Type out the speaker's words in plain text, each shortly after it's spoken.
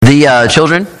The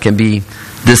children can be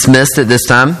dismissed at this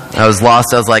time. I was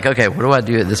lost. I was like, okay, what do I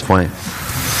do at this point?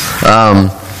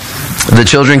 The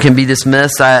children can be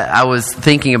dismissed. I was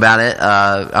thinking about it.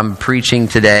 I'm preaching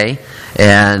today,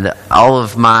 and all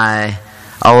of my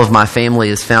family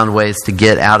has found ways to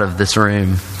get out of this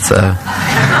room. So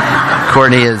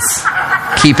Courtney is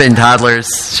keeping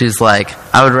toddlers. She's like,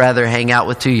 I would rather hang out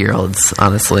with 2-year-olds,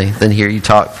 honestly, than hear you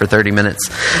talk for 30 minutes.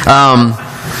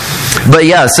 But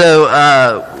yeah,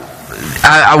 so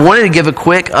I wanted to give a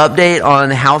quick update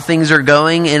on how things are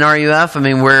going in RUF. I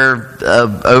mean, we're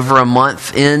over a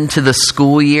month into the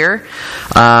school year.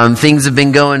 Things have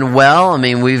been going well. I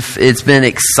mean, it's been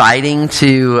exciting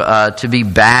to be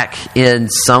back in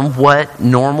somewhat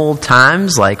normal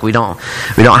times. Like we don't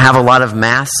have a lot of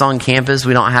masks on campus.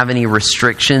 We don't have any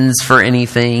restrictions for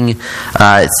anything.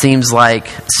 It seems like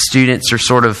students are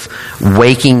sort of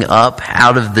waking up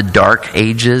out of the dark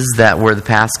ages that were the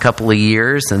past couple of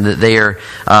years, and that they are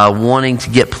wanting to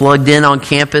get plugged in on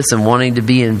campus and wanting to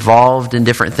be involved in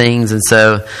different things. And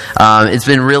so it's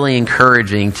been really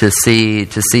encouraging to see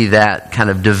that kind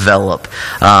of develop.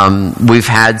 We've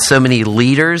had so many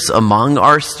leaders among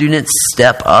our students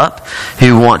step up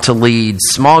who want to lead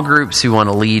small groups, who want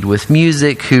to lead with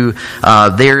music,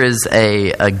 there is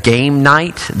a game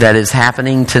night that is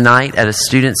happening tonight at a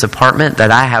student's apartment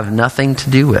that I have nothing to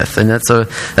do with. And that's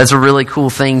a really cool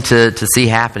thing to see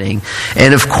happening.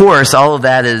 And of course, all of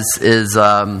that is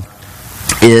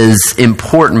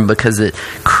important because it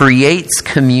creates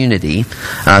community.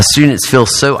 Students feel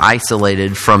so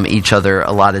isolated from each other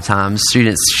a lot of times.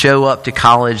 Students show up to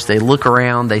college, they look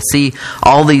around, they see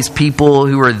all these people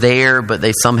who are there, but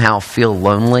they somehow feel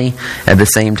lonely at the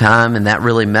same time, and that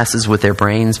really messes with their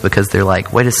brains because they're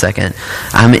like, wait a second,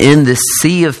 I'm in this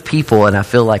sea of people and I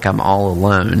feel like I'm all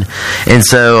alone. And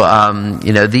so,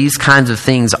 these kinds of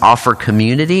things offer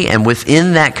community, and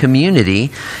within that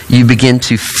community, you begin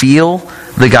to feel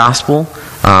the gospel.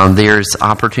 There's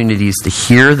opportunities to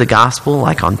hear the gospel,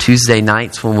 like on Tuesday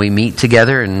nights when we meet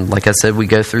together, and like I said, we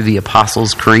go through the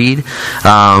Apostles' Creed.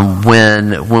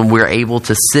 When we're able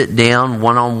to sit down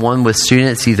one-on-one with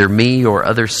students, either me or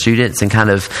other students, and kind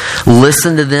of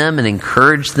listen to them and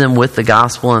encourage them with the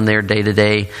gospel in their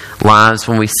day-to-day lives.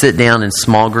 When we sit down in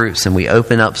small groups and we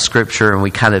open up Scripture and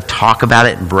we kind of talk about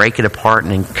it and break it apart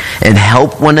and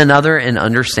help one another in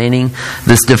understanding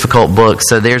this difficult book.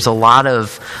 So there's a lot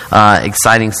of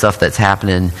exciting stuff that's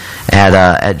happening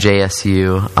at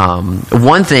JSU.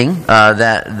 One thing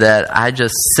that I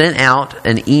just sent out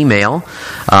an email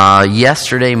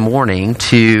yesterday morning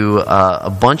to a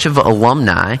bunch of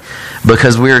alumni,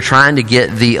 because we were trying to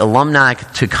get the alumni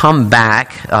to come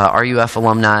back, RUF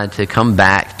alumni to come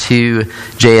back to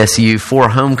JSU for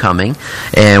homecoming,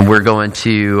 and we're going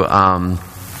to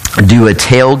do a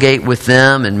tailgate with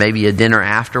them and maybe a dinner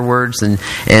afterwards,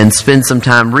 and spend some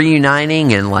time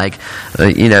reuniting and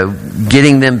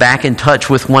getting them back in touch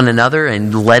with one another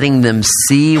and letting them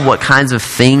see what kinds of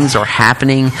things are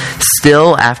happening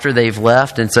still after they've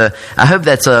left. And so I hope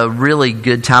that's a really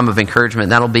good time of encouragement.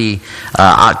 That'll be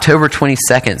October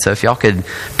 22nd. So if y'all could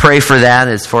pray for that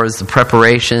as far as the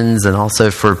preparations, and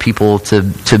also for people to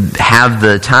have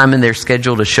the time in their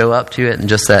schedule to show up to it, and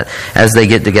just that as they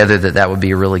get together, that would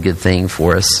be a really good thing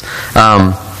for us.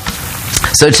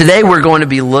 So today we're going to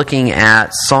be looking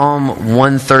at Psalm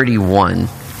 131.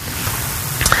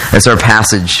 That's our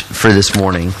passage for this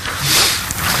morning.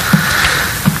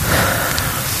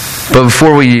 But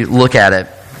before we look at it,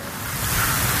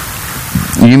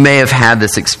 you may have had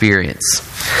this experience.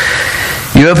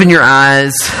 You open your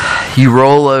eyes, you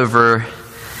roll over,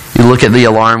 you look at the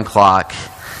alarm clock,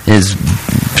 and it's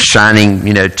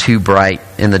shining, too bright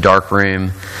in the dark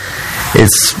room.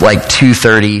 It's like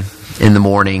 2:30 in the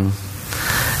morning.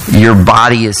 Your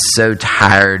body is so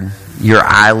tired. Your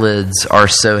eyelids are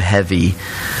so heavy,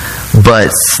 but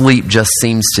sleep just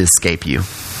seems to escape you.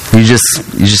 You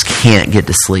just can't get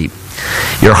to sleep.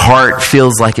 Your heart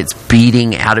feels like it's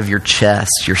beating out of your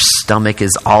chest. Your stomach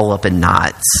is all up in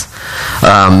knots.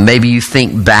 Maybe you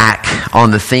think back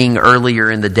on the thing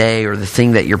earlier in the day, or the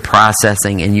thing that you're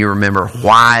processing, and you remember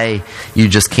why you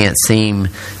just can't seem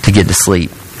to get to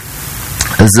sleep.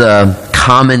 It's a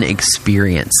common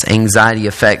experience. Anxiety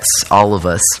affects all of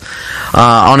us.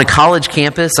 On a college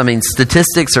campus,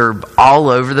 statistics are all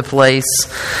over the place.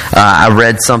 I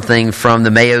read something from the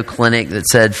Mayo Clinic that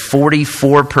said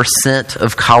 44%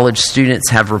 of college students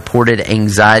have reported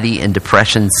anxiety and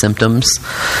depression symptoms.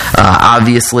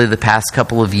 Obviously, the past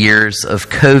couple of years of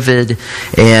COVID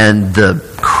and the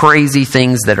crazy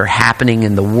things that are happening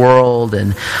in the world,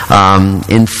 and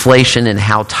inflation, and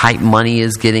how tight money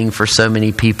is getting for so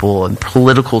many people, and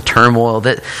political turmoil,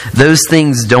 that those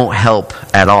things don't help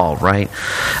at all, right?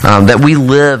 That we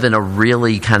live in a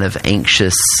really kind of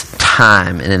anxious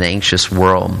time, in an anxious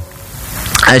world.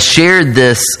 I shared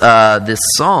this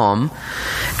psalm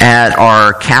at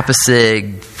our Kappa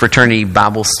Sig fraternity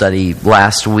Bible study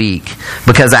last week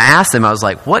because I asked them, I was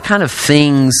like, what kind of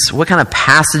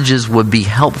passages would be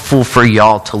helpful for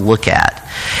y'all to look at?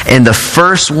 And the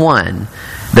first one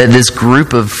that this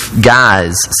group of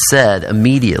guys said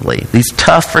immediately, these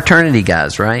tough fraternity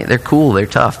guys, right? They're cool, they're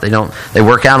tough. They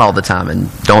work out all the time and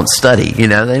don't study,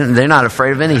 they're not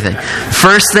afraid of anything.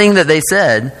 First thing that they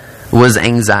said was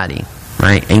anxiety.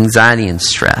 Right? Anxiety and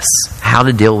stress. How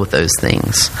to deal with those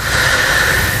things.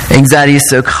 Anxiety is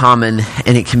so common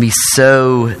and it can be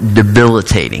so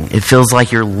debilitating. It feels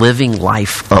like you're living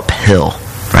life uphill,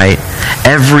 right?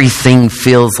 Everything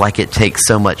feels like it takes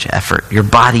so much effort. Your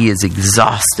body is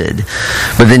exhausted,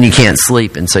 but then you can't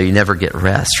sleep and so you never get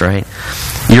rest, right?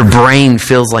 Your brain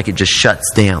feels like it just shuts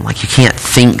down, like you can't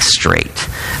think straight.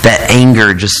 That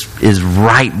anger just is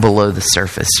right below the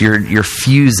surface. Your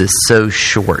fuse is so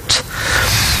short.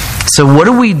 So what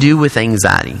do we do with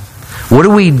anxiety? What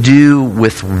do we do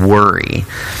with worry?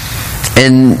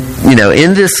 And,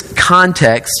 in this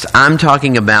context, I'm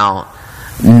talking about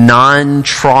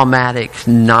non-traumatic,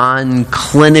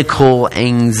 non-clinical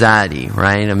anxiety,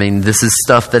 right? I mean, this is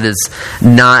stuff that is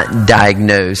not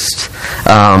diagnosed.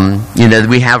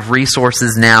 We have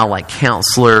resources now like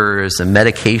counselors and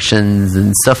medications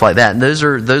and stuff like that. And those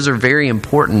are very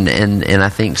important, and I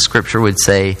think Scripture would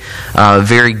say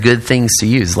very good things to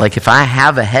use. Like if I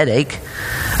have a headache,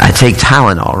 I take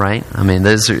Tylenol, right? I mean,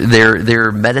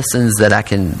 they're medicines that I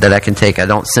can take. I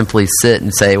don't simply sit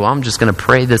and say, well, I'm just going to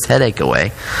pray this headache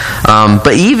away.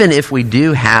 But even if we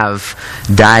do have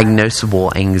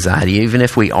diagnosable anxiety, even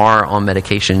if we are on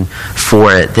medication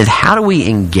for it, then how do we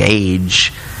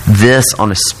engage this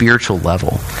on a spiritual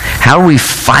level? How do we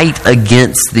fight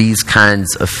against these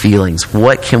kinds of feelings?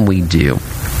 What can we do?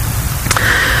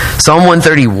 Psalm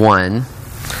 131,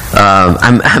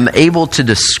 I'm able to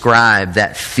describe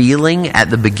that feeling at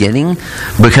the beginning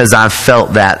because I've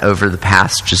felt that over the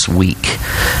past just week.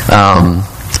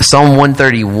 Psalm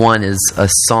 131 is a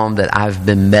psalm that I've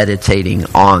been meditating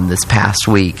on this past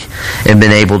week and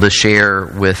been able to share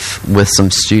with some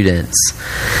students.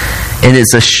 And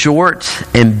it's a short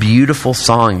and beautiful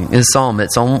psalm. It's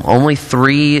only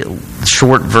 3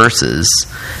 short verses.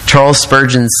 Charles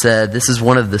Spurgeon said, this is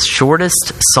one of the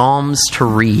shortest psalms to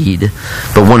read,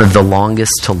 but one of the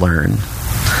longest to learn.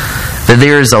 That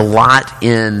there is a lot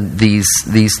in these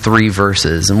 3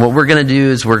 verses. And what we're going to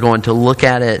do is we're going to look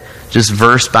at it just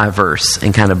verse by verse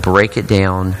and kind of break it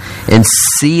down and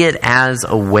see it as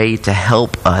a way to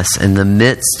help us in the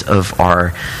midst of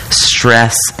our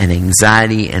stress and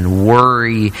anxiety and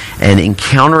worry and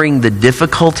encountering the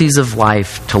difficulties of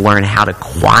life to learn how to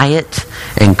quiet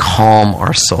and calm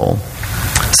our soul.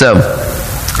 So,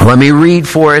 let me read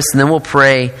for us and then we'll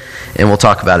pray and we'll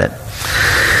talk about it.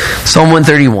 Psalm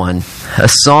 131, a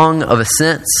song of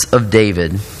ascents of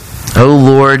David. O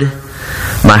Lord,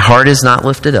 my heart is not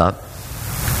lifted up.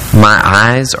 My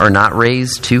eyes are not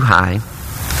raised too high.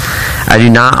 I do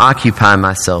not occupy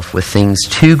myself with things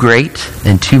too great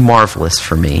and too marvelous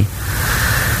for me.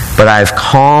 But I have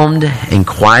calmed and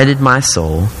quieted my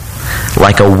soul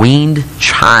like a weaned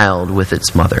child with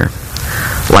its mother.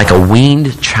 Like a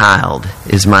weaned child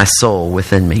is my soul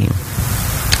within me.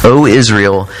 O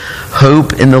Israel,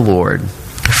 hope in the Lord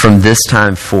from this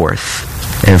time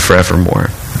forth and forevermore.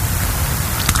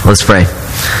 Let's pray.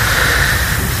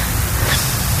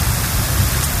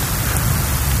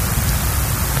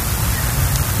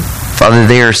 Father,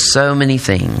 there are so many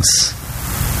things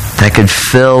that could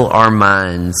fill our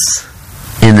minds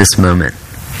in this moment.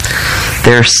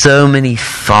 There are so many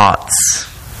thoughts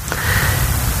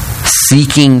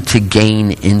seeking to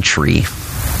gain entry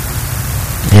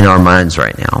in our minds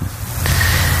right now.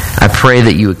 I pray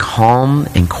that you would calm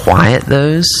and quiet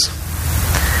those,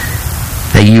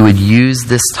 that you would use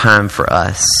this time for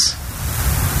us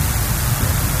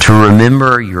to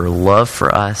remember your love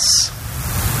for us,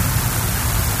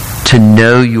 to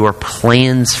know your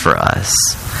plans for us,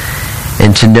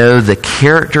 and to know the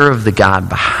character of the God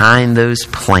behind those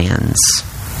plans,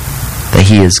 that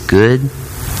He is good,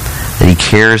 that He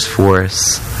cares for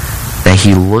us, that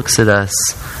He looks at us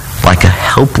like a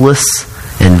helpless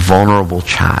and vulnerable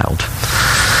child.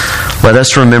 Let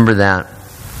us remember that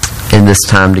in this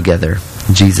time together.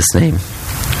 In Jesus' name,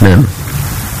 amen.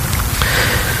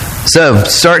 So,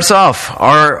 starts off,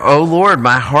 O Lord,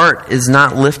 my heart is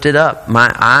not lifted up.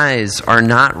 My eyes are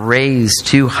not raised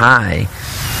too high.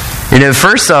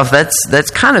 First off, that's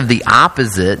kind of the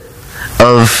opposite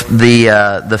of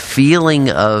the feeling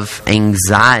of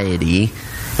anxiety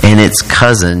and its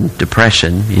cousin,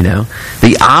 depression.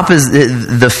 The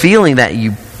opposite, the feeling that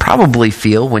you probably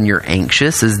feel when you're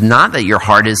anxious is not that your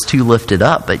heart is too lifted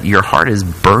up, but your heart is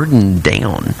burdened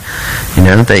down.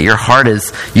 That your heart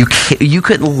is, you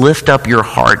couldn't lift up your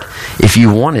heart if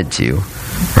you wanted to,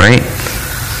 right?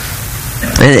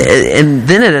 And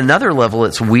then at another level,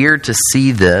 it's weird to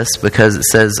see this because it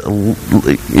says,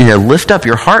 lift up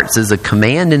your hearts is a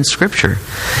command in Scripture.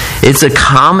 It's a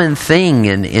common thing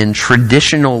in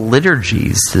traditional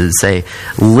liturgies to say,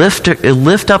 lift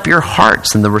up your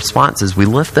hearts. And the response is, we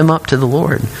lift them up to the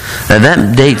Lord. Now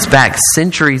that dates back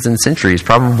centuries and centuries,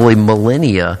 probably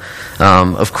millennia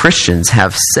of Christians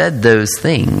have said those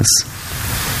things.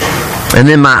 And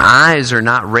then my eyes are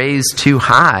not raised too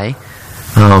high.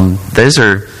 Those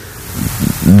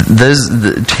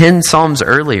 10 Psalms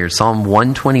earlier, Psalm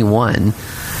 121,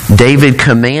 David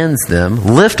commands them,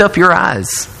 lift up your eyes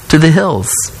to the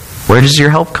hills. Where does your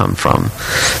help come from?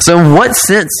 So in what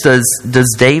sense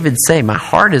does David say, my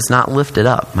heart is not lifted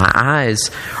up, my eyes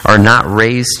are not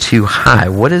raised too high?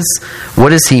 What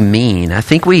does he mean? I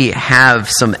think we have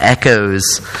some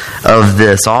echoes of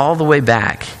this all the way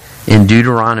back in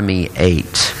Deuteronomy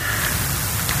 8.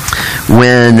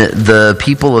 When the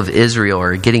people of Israel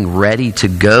are getting ready to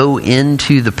go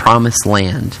into the promised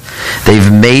land, they've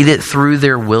made it through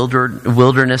their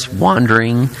wilderness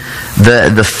wandering.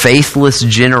 The faithless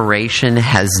generation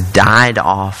has died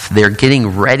off. They're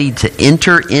getting ready to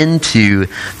enter into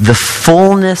the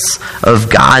fullness of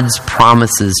God's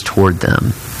promises toward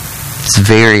them. It's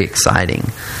very exciting.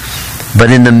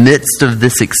 But in the midst of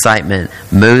this excitement,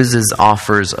 Moses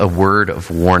offers a word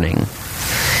of warning.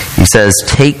 He says,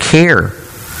 take care,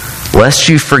 lest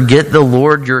you forget the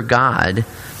Lord your God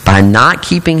by not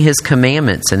keeping his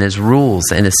commandments and his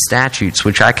rules and his statutes,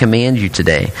 which I command you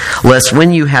today. Lest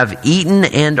when you have eaten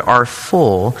and are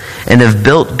full and have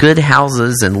built good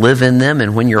houses and live in them,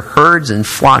 and when your herds and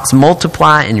flocks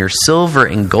multiply and your silver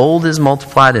and gold is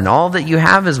multiplied and all that you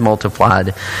have is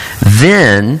multiplied,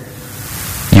 then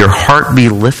your heart be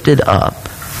lifted up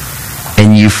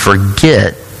and you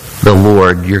forget the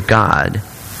Lord your God,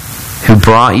 who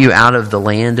brought you out of the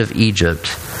land of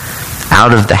Egypt,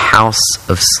 out of the house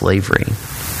of slavery.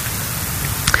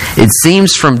 It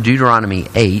seems from Deuteronomy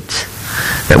 8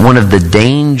 that one of the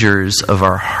dangers of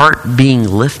our heart being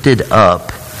lifted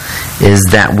up is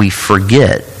that we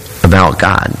forget about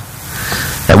God,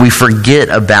 that we forget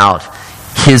about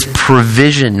his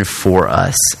provision for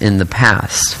us in the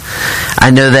past.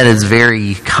 I know that is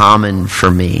very common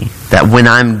for me. That when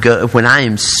I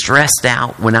am stressed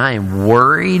out, when I am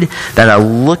worried, that I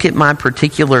look at my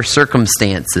particular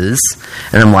circumstances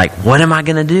and I'm like, what am I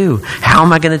going to do? How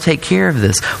am I going to take care of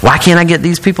this? Why can't I get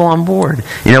these people on board?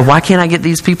 Why can't I get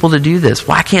these people to do this?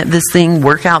 Why can't this thing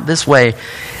work out this way?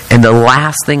 And the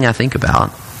last thing I think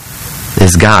about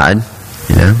is God.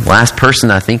 Last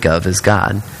person I think of is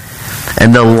God.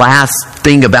 And the last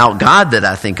thing about God that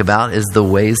I think about is the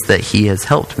ways that he has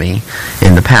helped me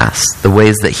in the past. The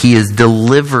ways that he has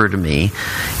delivered me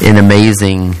in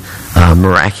amazing,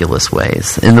 miraculous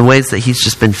ways. In the ways that he's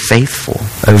just been faithful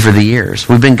over the years.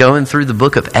 We've been going through the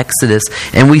book of Exodus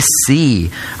and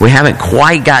we haven't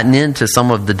quite gotten into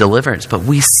some of the deliverance, but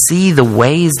we see the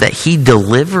ways that he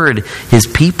delivered his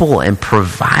people and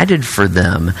provided for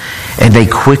them, and they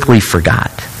quickly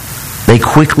forgot. They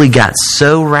quickly got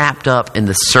so wrapped up in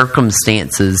the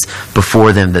circumstances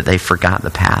before them that they forgot the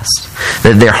past.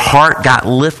 That their heart got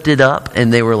lifted up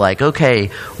and they were like,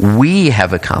 okay, we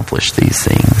have accomplished these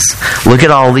things. Look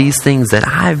at all these things that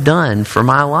I've done for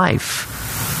my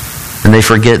life. And they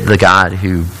forget the God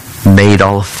who made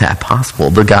all of that possible.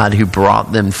 The God who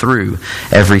brought them through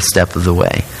every step of the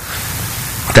way.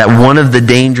 That one of the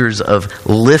dangers of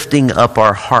lifting up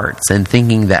our hearts and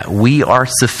thinking that we are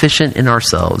sufficient in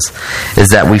ourselves is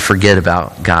that we forget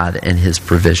about God and his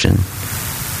provision.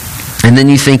 And then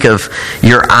you think of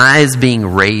your eyes being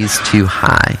raised too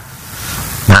high.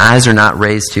 My eyes are not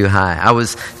raised too high. I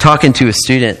was talking to a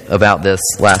student about this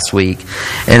last week,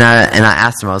 and I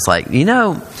asked him, I was like, you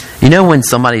know when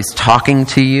somebody's talking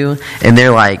to you and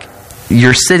they're like,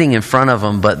 you're sitting in front of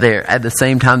them, but they're at the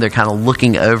same time they're kind of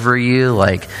looking over you,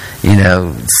 like,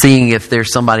 seeing if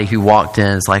there's somebody who walked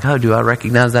in. It's like, oh, do I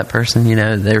recognize that person?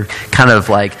 They're kind of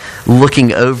like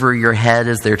looking over your head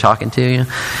as they're talking to you.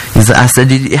 I said,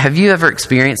 have you ever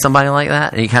experienced somebody like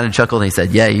that? And he kind of chuckled and he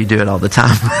said, yeah, you do it all the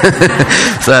time.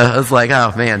 So I was like,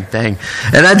 oh man, dang.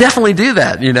 And I definitely do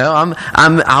that.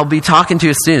 I'll be talking to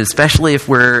a student, especially if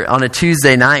we're on a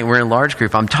Tuesday night, we're in a large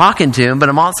group. I'm talking to him, but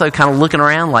I'm also kind of looking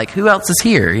around like, who else else is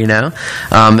here,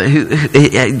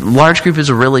 large group is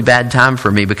a really bad time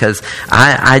for me because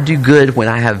I do good when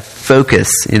I have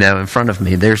focus, in front of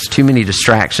me. There's too many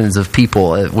distractions of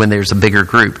people when there's a bigger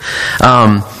group.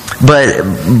 But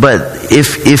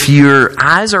if your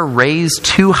eyes are raised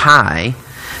too high,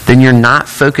 then you're not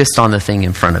focused on the thing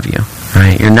in front of you,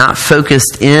 right? You're not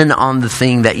focused in on the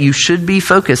thing that you should be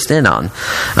focused in on,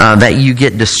 that you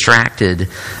get distracted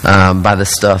by the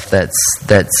stuff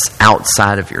that's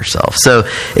outside of yourself. So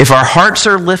if our hearts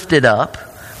are lifted up,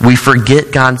 we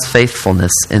forget God's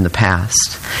faithfulness in the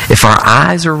past. If our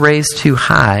eyes are raised too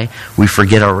high, we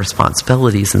forget our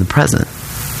responsibilities in the present.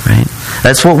 Right?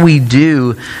 That's what we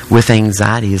do with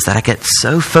anxiety, is that I get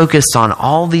so focused on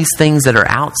all these things that are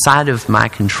outside of my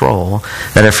control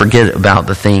that I forget about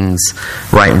the things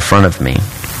right in front of me.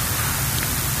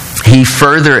 He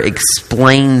further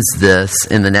explains this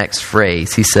in the next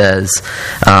phrase. He says,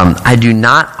 I do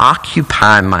not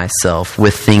occupy myself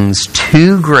with things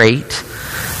too great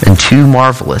and too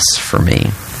marvelous for me.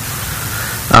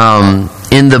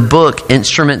 In the book,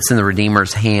 Instruments in the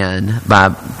Redeemer's Hand by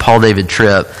Paul David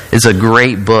Tripp, is a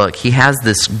great book. He has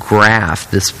this graph.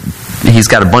 He's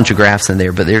got a bunch of graphs in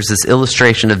there, but there's this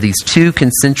illustration of these two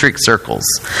concentric circles.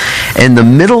 In the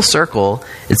middle circle,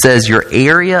 it says your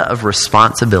area of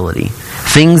responsibility,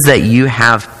 things that you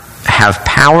have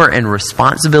power and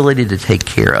responsibility to take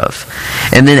care of.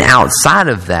 And then outside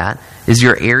of that is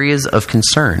your areas of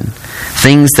concern,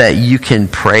 things that you can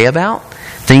pray about,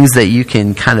 things that you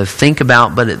can kind of think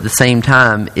about, but at the same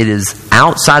time, it is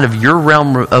outside of your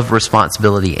realm of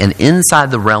responsibility and inside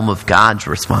the realm of God's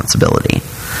responsibility.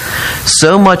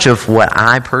 So much of what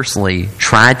I personally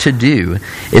try to do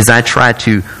is I try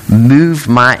to move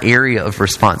my area of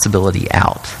responsibility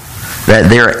out. That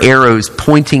there are arrows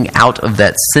pointing out of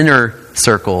that center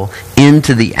circle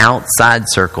into the outside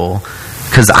circle,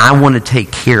 because I want to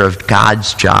take care of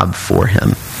God's job for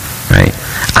him. Right?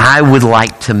 I would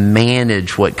like to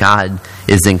manage what God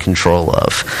is in control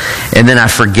of. And then I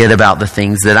forget about the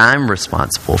things that I'm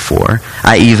responsible for.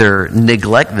 I either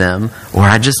neglect them or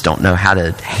I just don't know how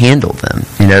to handle them.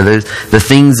 The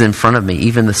things in front of me,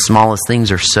 even the smallest things,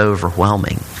 are so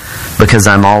overwhelming because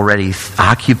I'm already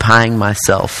occupying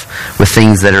myself with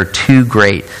things that are too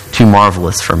great, too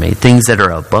marvelous for me, things that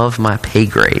are above my pay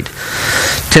grade.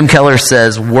 Tim Keller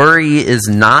says, worry is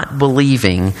not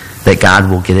believing that God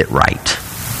will get it right.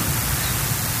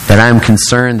 That I'm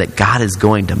concerned that God is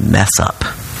going to mess up.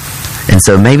 And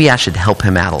so maybe I should help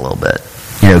him out a little bit.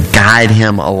 Guide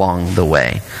him along the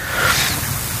way.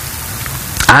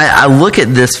 I look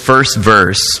at this first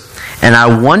verse and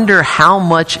I wonder how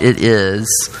much it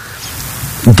is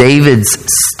David's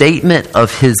statement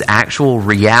of his actual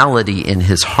reality in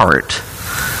his heart.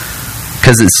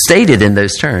 Because it's stated in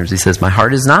those terms. He says, my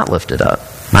heart is not lifted up.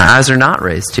 My eyes are not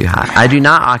raised too high. I do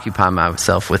not occupy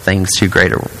myself with things too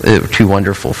great or too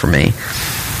wonderful for me.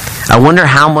 I wonder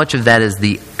how much of that is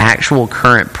the actual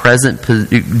current present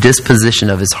disposition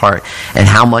of his heart, and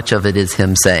how much of it is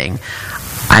him saying,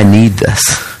 I need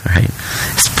this, right?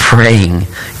 It's praying,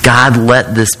 God,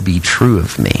 let this be true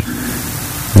of me.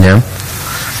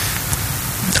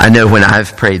 I know when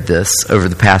I've prayed this over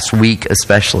the past week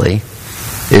especially,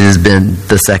 it has been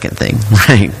the second thing,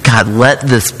 right? God, let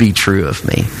this be true of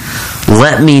me.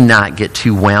 Let me not get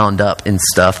too wound up in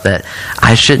stuff that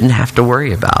I shouldn't have to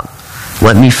worry about.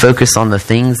 Let me focus on the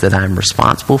things that I'm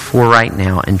responsible for right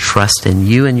now and trust in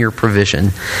you and your provision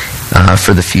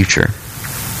for the future.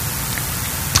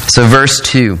 So verse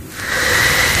 2.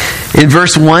 In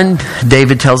verse 1,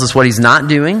 David tells us what he's not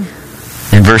doing.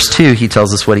 In verse 2, he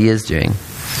tells us what he is doing.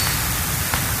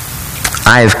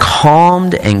 I have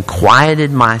calmed and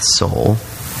quieted my soul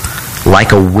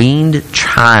like a weaned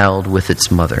child with its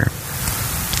mother.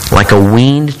 Like a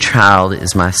weaned child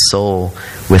is my soul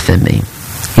within me.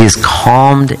 He has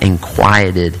calmed and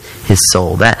quieted his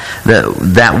soul.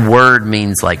 That word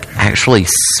means like actually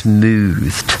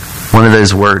smoothed. One of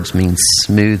those words means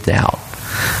smoothed out.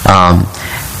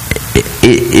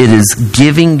 It is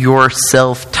giving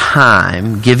yourself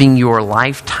time, giving your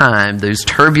life time, those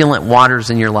turbulent waters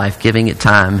in your life, giving it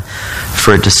time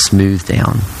for it to smooth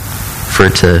down, for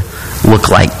it to look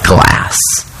like glass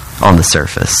on the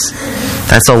surface.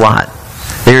 That's a lot.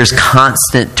 There's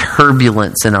constant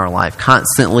turbulence in our life,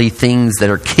 constantly things that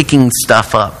are kicking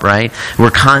stuff up, right?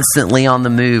 We're constantly on the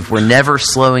move. We're never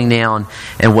slowing down.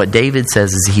 And what David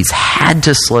says is he's had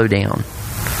to slow down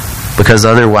because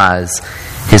otherwise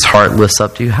his heart lifts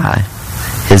up too high.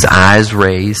 His eyes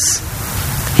raise.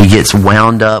 He gets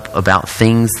wound up about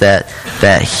things that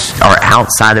are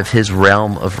outside of his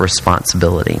realm of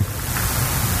responsibility.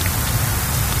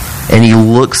 And he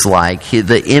looks like,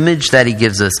 the image that he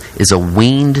gives us is a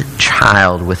weaned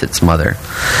child with its mother.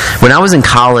 When I was in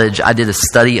college, I did a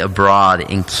study abroad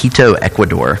in Quito,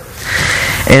 Ecuador.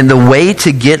 And the way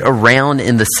to get around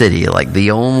in the city, like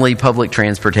the only public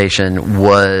transportation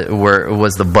was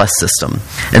the bus system.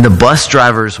 And the bus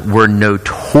drivers were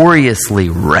notoriously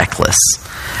reckless.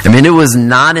 I mean, it was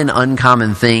not an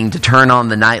uncommon thing to turn on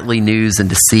the nightly news and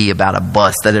to see about a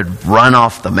bus that had run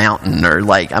off the mountain, or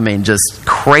just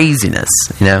craziness,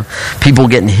 people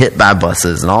getting hit by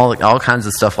buses and all kinds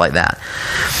of stuff like that.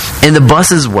 And the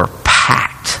buses were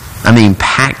packed. I mean,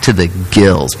 packed to the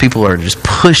gills. People are just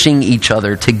pushing each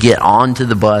other to get onto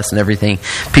the bus and everything.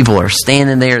 People are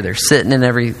standing there, they're sitting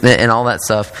and all that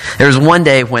stuff. There was one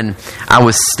day when I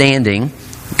was standing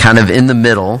kind of in the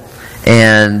middle,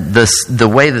 and the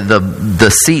way that the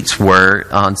seats were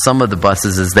on some of the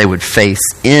buses is they would face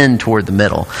in toward the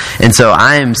middle. And so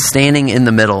I am standing in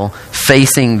the middle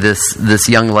facing this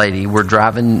young lady. We're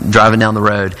driving down the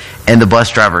road, and the bus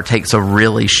driver takes a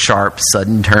really sharp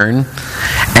sudden turn,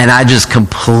 and I just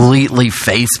completely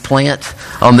face plant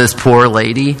on this poor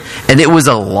lady. And it was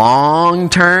a long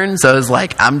turn, so it's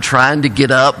like I'm trying to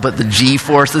get up, but the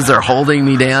G-forces are holding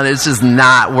me down. It's just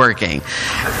not working.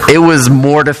 It was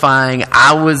mortifying.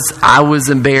 I was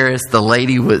embarrassed. The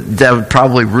lady that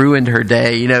probably ruined her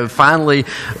day. Finally,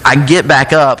 I get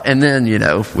back up, and then,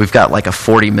 we've got like a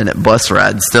 40-minute bus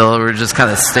ride still. We're just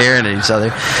kind of staring at each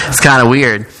other. It's kind of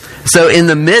weird. So in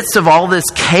the midst of all this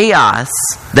chaos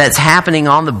that's happening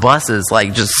on the buses,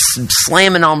 like just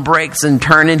slamming on brakes and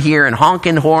turning here and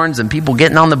honking horns and people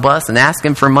getting on the bus and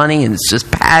asking for money, and it's just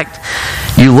packed,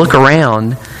 you look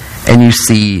around and you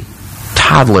see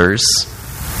toddlers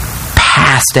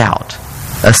passed out,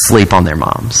 asleep on their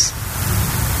moms,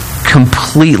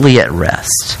 completely at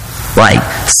rest, like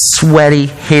sweaty,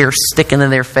 hair sticking in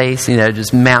their face,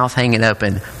 just mouth hanging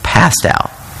open, passed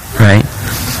out, right?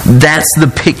 That's the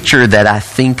picture that I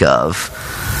think of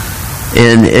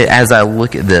as I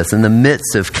look at this. In the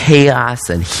midst of chaos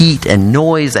and heat and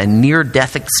noise and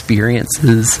near-death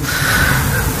experiences,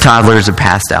 toddlers are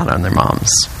passed out on their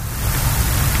moms.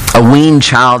 A weaned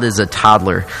child is a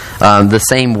toddler. The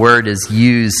same word is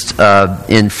used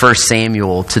in 1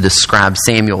 Samuel to describe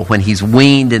Samuel when he's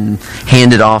weaned and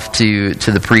handed off to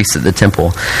the priests at the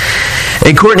temple.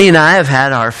 And Courtney and I have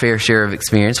had our fair share of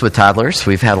experience with toddlers.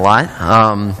 We've had a lot.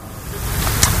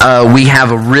 We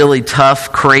have a really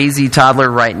tough, crazy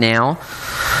toddler right now.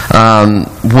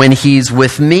 When he's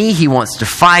with me, he wants to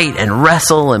fight and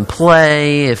wrestle and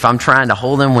play. If I'm trying to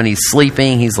hold him when he's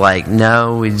sleeping, he's like,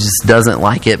 no, he just doesn't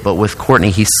like it. But with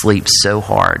Courtney, he sleeps so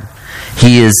hard.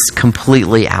 He is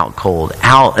completely out cold,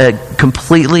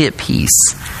 completely at peace.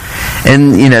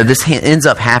 And, this ends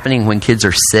up happening when kids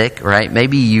are sick, right?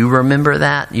 Maybe you remember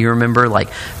that. You remember,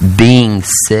 being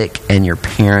sick and your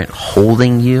parent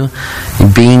holding you,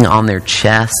 and being on their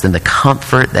chest, and the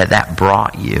comfort that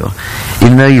brought you.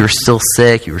 Even though you were still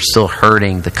sick, you were still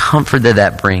hurting, the comfort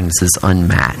that brings is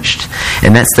unmatched.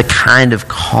 And that's the kind of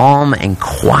calm and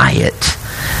quiet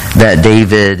that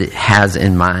David has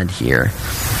in mind here.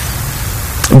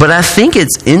 But I think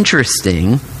it's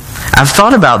interesting. I've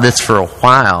thought about this for a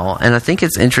while, and I think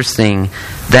it's interesting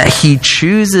that he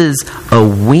chooses a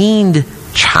weaned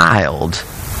child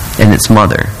and its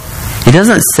mother. He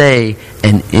doesn't say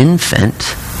an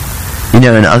infant. In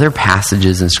other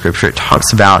passages in Scripture, it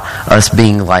talks about us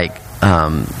being like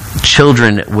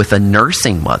children with a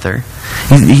nursing mother.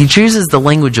 He chooses the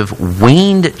language of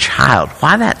weaned child.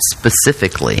 Why that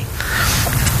specifically?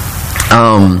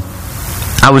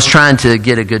 I was trying to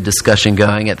get a good discussion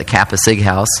going at the Kappa Sig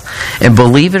house, and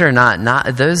believe it or not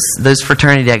those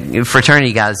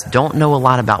fraternity guys don't know a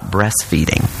lot about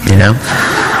breastfeeding,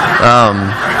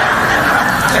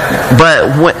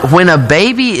 But when a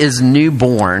baby is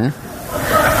newborn,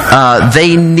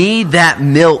 they need that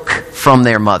milk from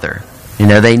their mother.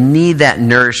 They need that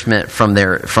nourishment from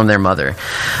their mother.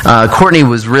 Courtney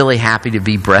was really happy to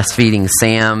be breastfeeding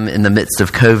Sam in the midst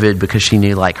of COVID because she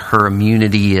knew her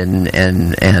immunity and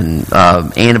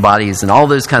antibodies and all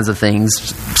those kinds of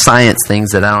things, science things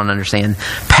that I don't understand,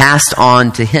 passed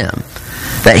on to him.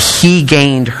 That he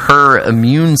gained her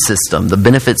immune system, the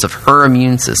benefits of her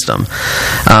immune system.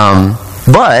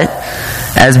 But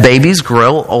as babies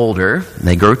grow older,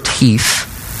 they grow teeth,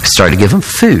 start to give them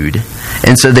food.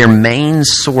 And so their main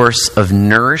source of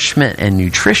nourishment and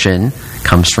nutrition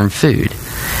comes from food.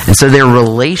 And so their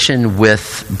relation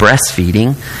with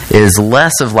breastfeeding is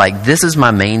less of this is my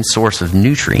main source of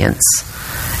nutrients,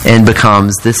 and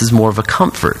becomes this is more of a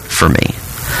comfort for me.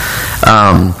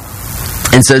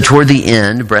 And so toward the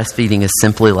end, breastfeeding is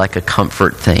simply like a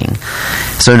comfort thing.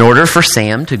 So in order for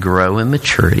Sam to grow in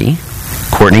maturity,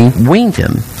 Courtney weaned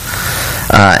him.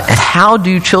 And how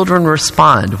do children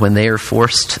respond when they are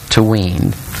forced to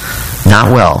wean?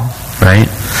 Not well, right?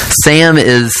 Sam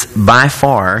is by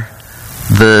far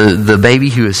the baby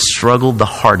who has struggled the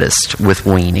hardest with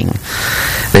weaning.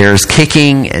 There's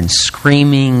kicking and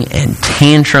screaming and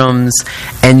tantrums,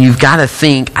 and you've got to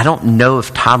think, I don't know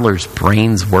if toddlers'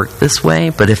 brains work this way,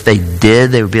 but if they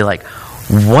did, they would be like,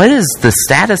 what is the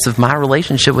status of my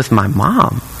relationship with my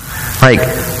mom? Like,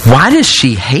 why does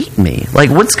she hate me? Like,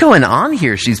 what's going on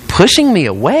here? She's pushing me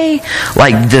away.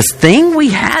 Like, this thing we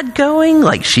had going,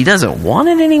 like, she doesn't want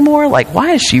it anymore. Like,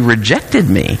 why has she rejected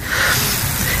me?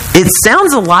 It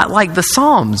sounds a lot like the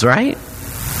Psalms, right?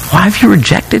 Why have you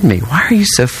rejected me? Why are you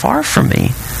so far from me?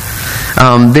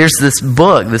 There's this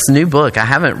book, this new book. I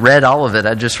haven't read all of it.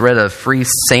 I just read a free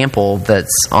sample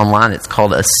that's online. It's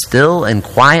called A Still and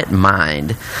Quiet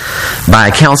Mind by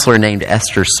a counselor named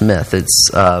Esther Smith.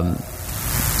 It's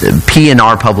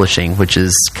P&R Publishing, which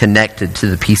is connected to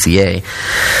the PCA.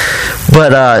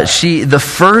 But the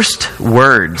first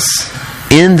words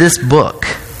in this book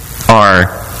are,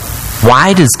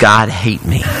 "Why does God hate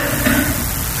me?"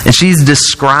 And she's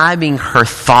describing her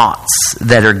thoughts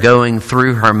that are going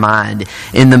through her mind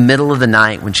in the middle of the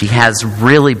night when she has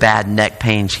really bad neck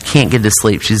pain. She can't get to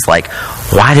sleep. She's like,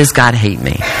 why does God hate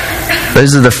me?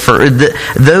 Those are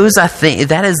those I think,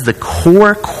 that is the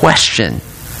core question,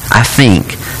 I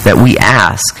think, that we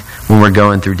ask when we're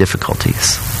going through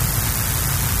difficulties.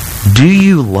 Do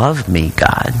you love me,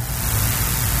 God?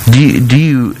 Do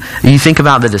you think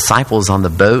about the disciples on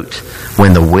the boat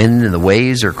when the wind and the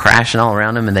waves are crashing all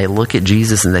around them, and they look at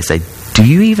Jesus and they say, do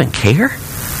you even care?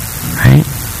 Right?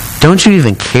 Don't you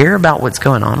even care about what's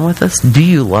going on with us? Do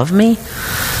you love me?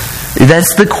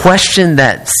 That's the question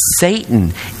that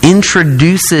Satan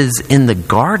introduces in the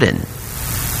garden.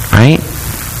 Right?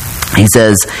 He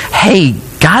says, hey,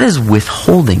 God is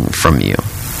withholding from you.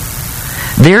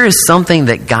 There is something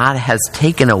that God has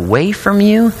taken away from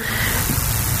you,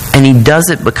 and he does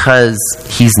it because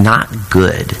he's not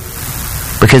good.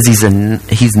 Because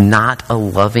he's not a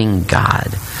loving God.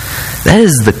 That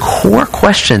is the core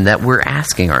question that we're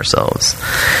asking ourselves.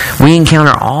 We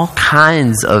encounter all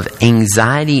kinds of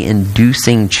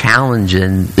anxiety-inducing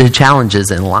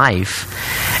challenges in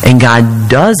life, and God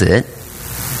does it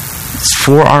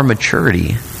for our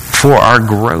maturity, for our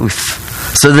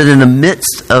growth, so that in the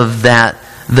midst of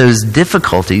those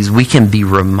difficulties, we can be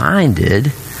reminded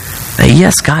that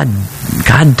yes, God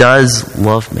does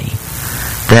love me.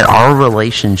 That our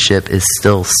relationship is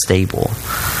still stable.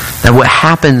 That what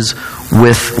happens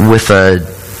with a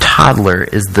toddler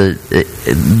is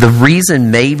the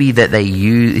reason maybe that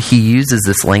he uses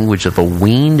this language of a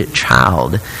weaned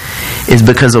child is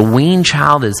because a weaned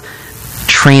child is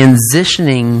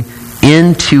transitioning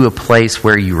into a place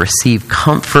where you receive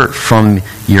comfort from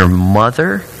your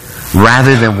mother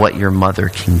rather than what your mother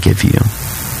can give you.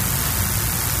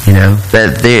 You know,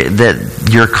 that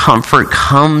your comfort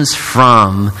comes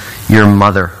from your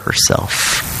mother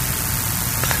herself.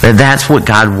 That's what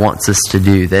God wants us to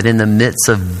do. That in the midst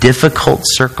of difficult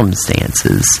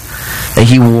circumstances, that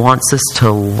he wants us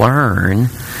to learn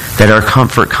that our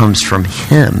comfort comes from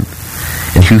him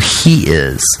and who he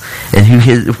is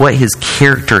and what his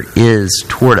character is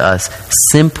toward us,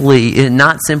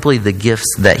 not simply the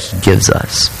gifts that he gives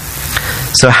us.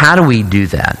 So how do we do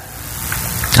that?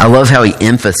 I love how he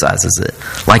emphasizes it.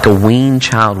 Like a weaned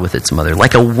child with its mother.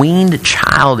 Like a weaned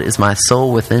child is my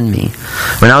soul within me.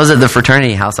 When I was at the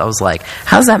fraternity house, I was like,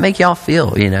 how does that make y'all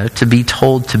feel, to be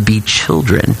told to be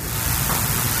children?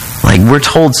 Like, we're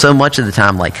told so much of the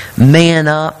time, like, man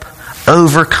up,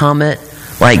 overcome it,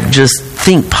 like, just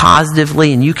think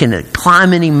positively, and you can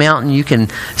climb any mountain, you can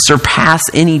surpass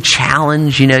any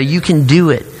challenge, you can do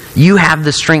it. You have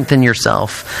the strength in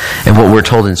yourself. And what we're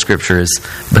told in Scripture is,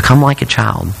 become like a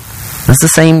child. That's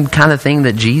the same kind of thing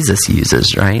that Jesus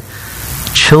uses, right?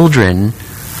 Children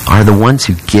are the ones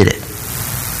who get it.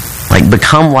 Like,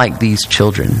 become like these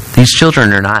children. These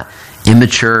children are not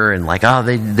immature and like,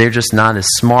 they're just not as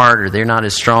smart, or they're not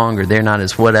as strong, or they're not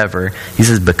as whatever. He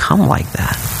says, become like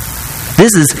that.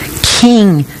 This is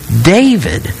King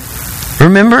David.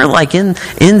 Remember, like in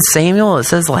Samuel, it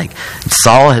says like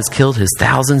Saul has killed his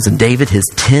thousands and David his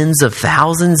tens of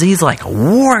thousands. He's like a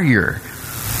warrior.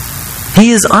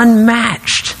 He is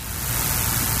unmatched.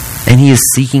 And he is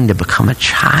seeking to become a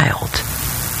child.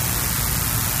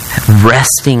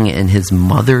 Resting in his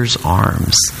mother's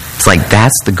arms. It's like,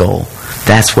 that's the goal.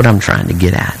 That's what I'm trying to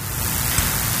get at.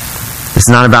 It's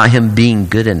not about him being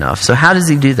good enough. So how does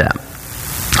he do that?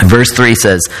 Verse 3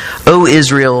 says, O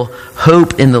Israel,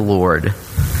 hope in the Lord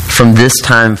from this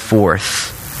time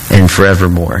forth and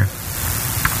forevermore.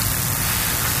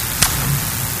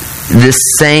 This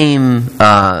same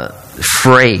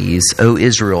phrase, O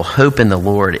Israel, hope in the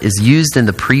Lord, is used in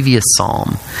the previous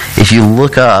psalm. If you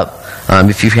look up,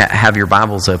 if you have your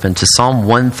Bibles open, to Psalm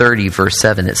 130, verse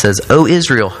 7, it says, O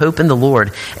Israel, hope in the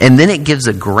Lord. And then it gives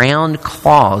a ground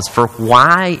clause for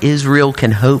why Israel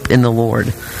can hope in the Lord.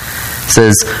 It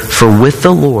says, for with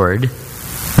the Lord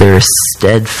there is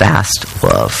steadfast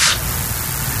love.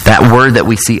 That word that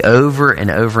we see over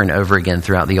and over and over again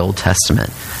throughout the Old Testament.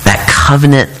 That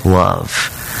covenant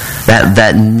love.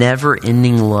 That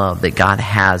never-ending love that God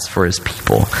has for his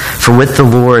people. For with the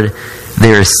Lord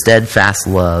there is steadfast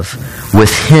love.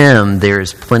 With him there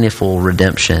is plentiful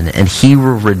redemption, and he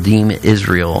will redeem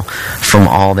Israel from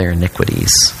all their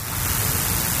iniquities.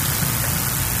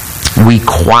 We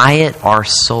quiet our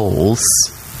souls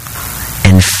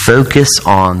and focus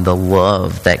on the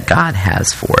love that God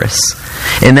has for us.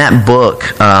 In that book,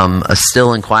 A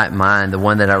Still and Quiet Mind, the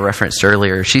one that I referenced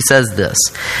earlier, she says this: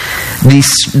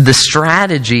 the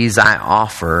strategies I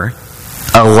offer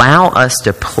allow us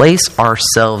to place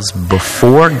ourselves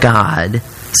before God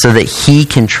so that he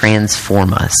can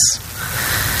transform us.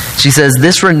 She says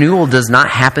this renewal does not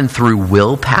happen through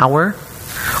willpower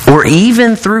or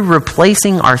even through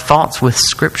replacing our thoughts with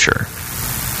Scripture.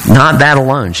 Not that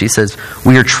alone. She says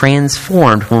we are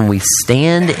transformed when we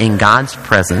stand in God's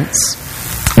presence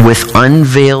with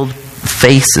unveiled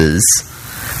faces,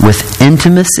 with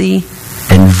intimacy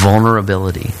and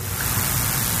vulnerability.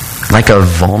 Like a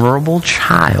vulnerable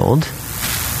child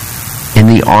in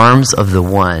the arms of the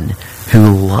one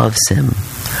who loves him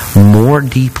more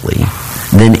deeply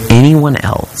than anyone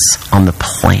else on the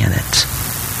planet.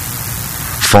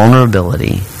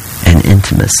 Vulnerability and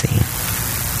intimacy.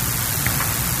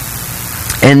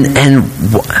 And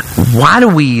why do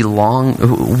we long?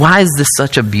 Why is this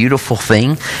such a beautiful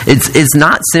thing? It's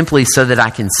not simply so that I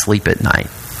can sleep at night,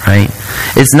 right?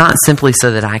 It's not simply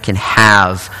so that I can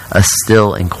have a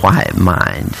still and quiet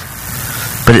mind,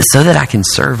 but it's so that I can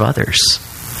serve others.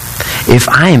 If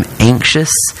I am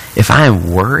anxious, if I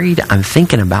am worried, I'm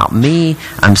thinking about me,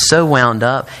 I'm so wound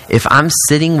up. If I'm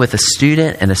sitting with a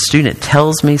student and a student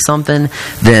tells me something,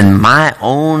 then my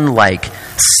own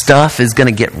stuff is going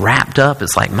to get wrapped up.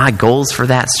 It's like my goals for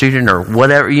that student or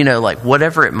whatever,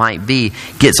 whatever it might be,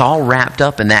 gets all wrapped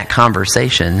up in that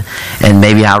conversation. And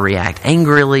maybe I'll react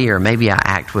angrily, or maybe I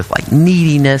act with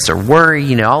neediness or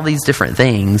worry, all these different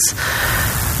things.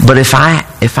 But if I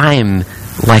am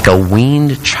like a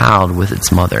weaned child with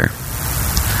its mother,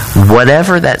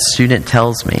 whatever that student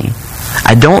tells me,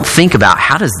 I don't think about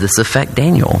how does this affect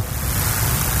Daniel.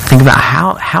 Think about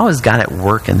how is God at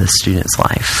work in this student's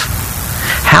life?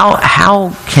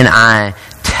 How can I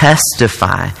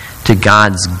testify to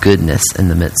God's goodness in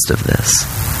the midst of this?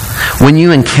 When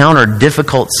you encounter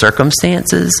difficult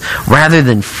circumstances, rather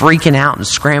than freaking out and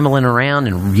scrambling around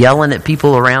and yelling at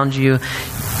people around you,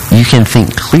 you can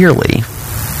think clearly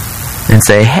and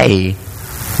say, hey,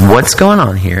 what's going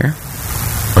on here?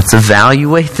 Let's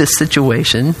evaluate this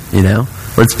situation,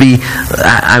 Let's be,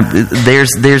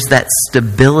 there's that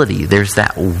stability, there's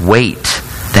that weight,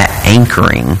 that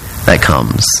anchoring that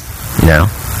comes,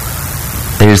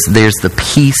 There's the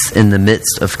peace in the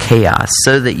midst of chaos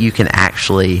so that you can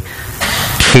actually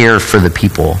care for the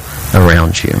people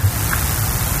around you.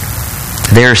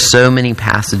 There are so many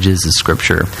passages of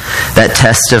Scripture that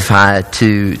testify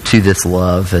to this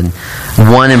love, and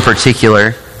one in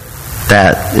particular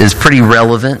that is pretty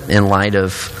relevant in light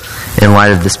of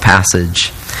this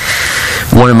passage.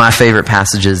 One of my favorite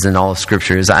passages in all of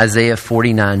Scripture is Isaiah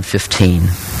 49:15.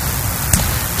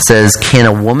 It says, "Can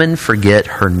a woman forget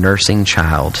her nursing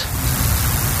child,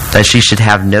 that she should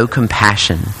have no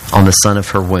compassion on the son of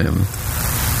her womb?"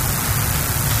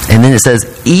 And then it says,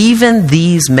 "Even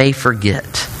these may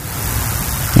forget,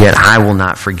 yet I will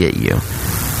not forget you."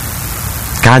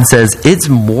 God says it's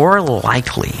more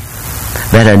likely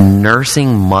that a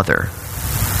nursing mother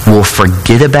will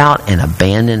forget about and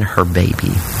abandon her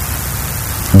baby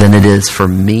than it is for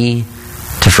me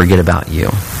to forget about you.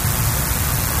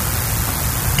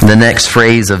 The next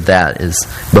phrase of that is,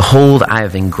 "Behold, I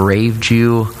have engraved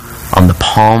you on the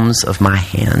palms of my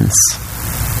hands."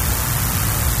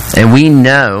 And we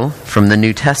know from the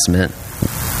New Testament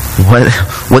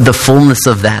what the fullness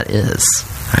of that is,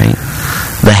 right?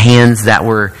 The hands that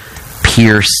were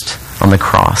pierced on the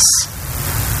cross.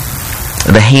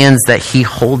 The hands that he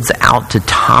holds out to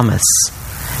Thomas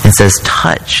and says,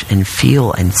 "Touch and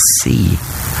feel and see.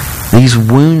 These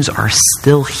wounds are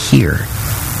still here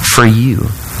for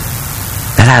you.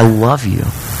 That I love you.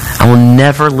 I will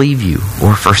never leave you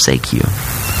or forsake you.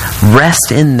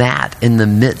 Rest in that in the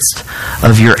midst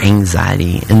of your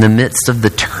anxiety, in the midst of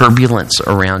the turbulence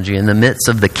around you, in the midst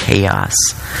of the chaos.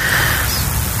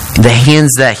 The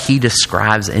hands that he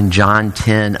describes in John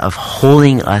 10 of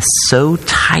holding us so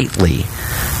tightly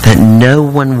that no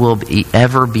one will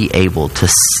ever be able to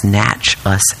snatch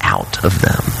us out of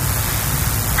them.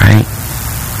 Right?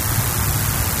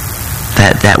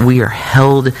 That we are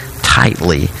held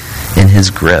tightly in his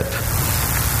grip.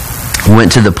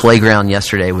 Went to the playground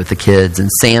yesterday with the kids, and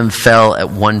Sam fell at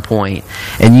one point.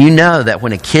 And you know that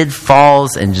when a kid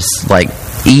falls and just like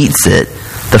eats it,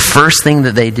 the first thing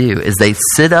that they do is they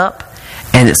sit up,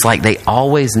 and it's like they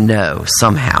always know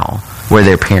somehow where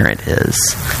their parent is.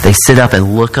 They sit up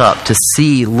and look up to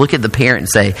look at the parent and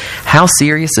say, how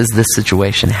serious is this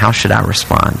situation? How should I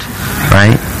respond?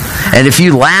 Right? And if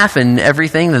you laugh and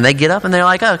everything, then they get up and they're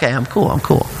like, okay, I'm cool.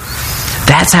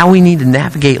 That's how we need to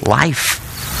navigate life.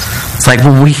 It's like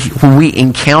when we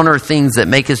encounter things that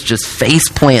make us just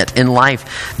faceplant in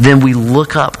life, then we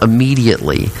look up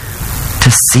immediately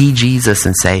to see Jesus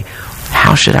and say,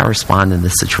 how should I respond in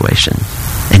this situation?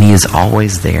 And he is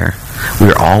always there.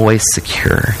 We're always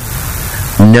secure.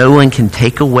 No one can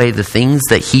take away the things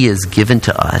that he has given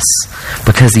to us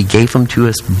because he gave them to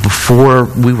us before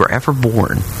we were ever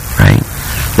born, right?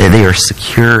 They are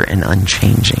secure and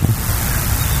unchanging.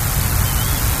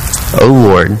 Oh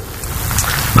Lord,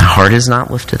 my heart is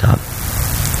not lifted up.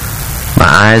 My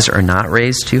eyes are not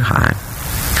raised too high.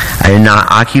 I do not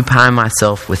occupy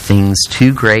myself with things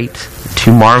too great,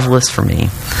 too marvelous for me.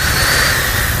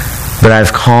 But I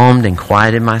have calmed and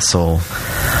quieted my soul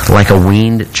like a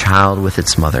weaned child with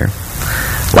its mother.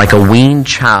 Like a weaned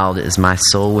child is my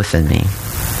soul within me.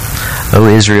 O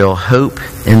Israel, hope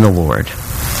in the Lord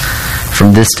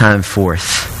from this time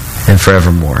forth and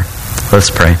forevermore. Let's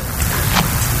pray.